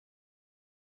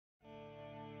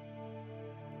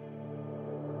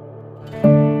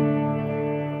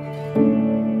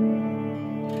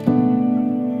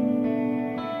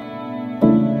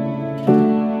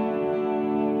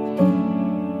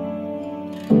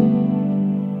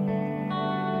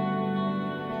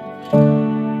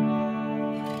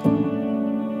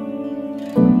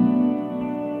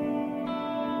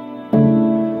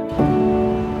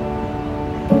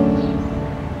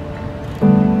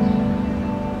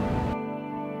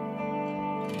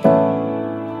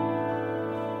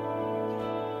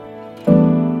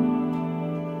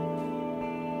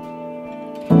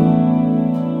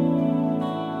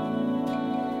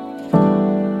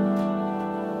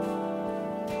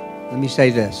let me say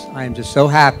this. I am just so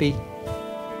happy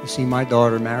to see my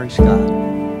daughter marry Scott.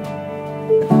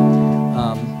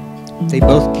 They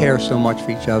both care so much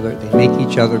for each other. They make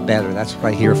each other better. That's what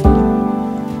I hear from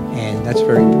them. And that's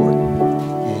very important.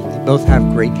 And they both have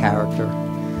great character.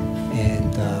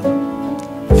 And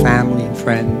family and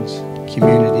friends,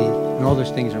 community, and all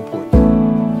those things are important.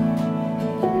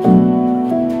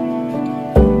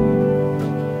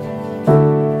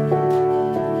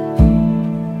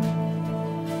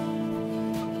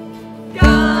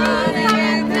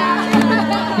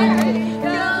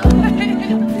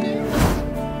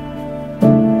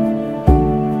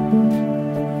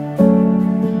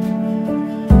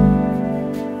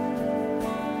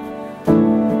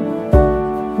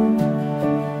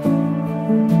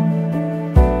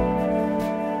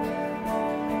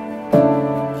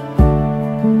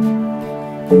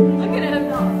 Look at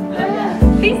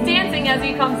him. He's dancing as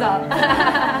he comes up.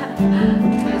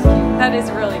 That is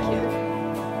really cute.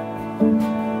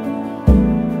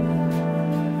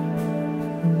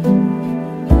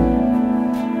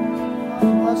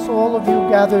 Bless all of you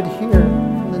gathered here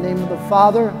in the name of the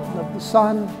Father, and of the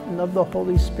Son, and of the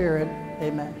Holy Spirit.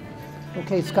 Amen.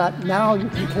 Okay, Scott, now you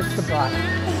can kiss the bride.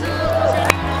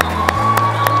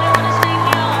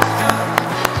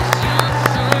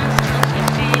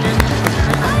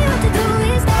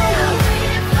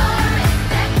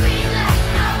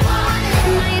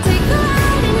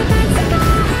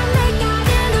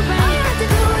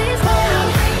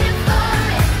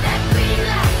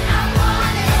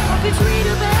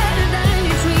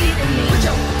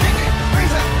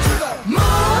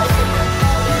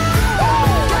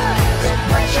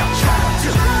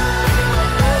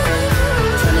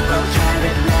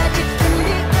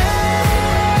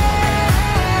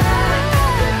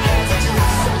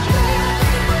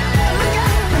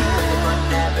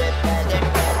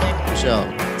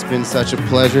 Michelle, it's been such a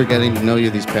pleasure getting to know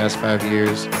you these past 5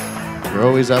 years. You're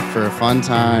always up for a fun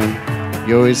time.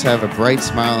 You always have a bright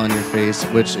smile on your face,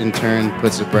 which in turn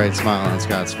puts a bright smile on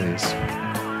Scott's face.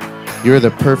 You're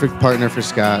the perfect partner for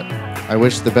Scott. I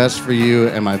wish the best for you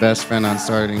and my best friend on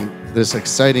starting this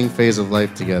exciting phase of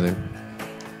life together.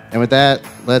 And with that,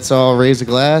 let's all raise a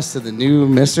glass to the new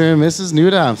Mr. and Mrs.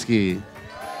 Nudomski.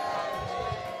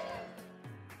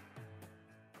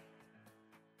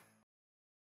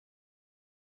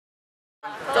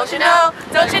 Don't you know?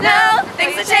 Don't you know?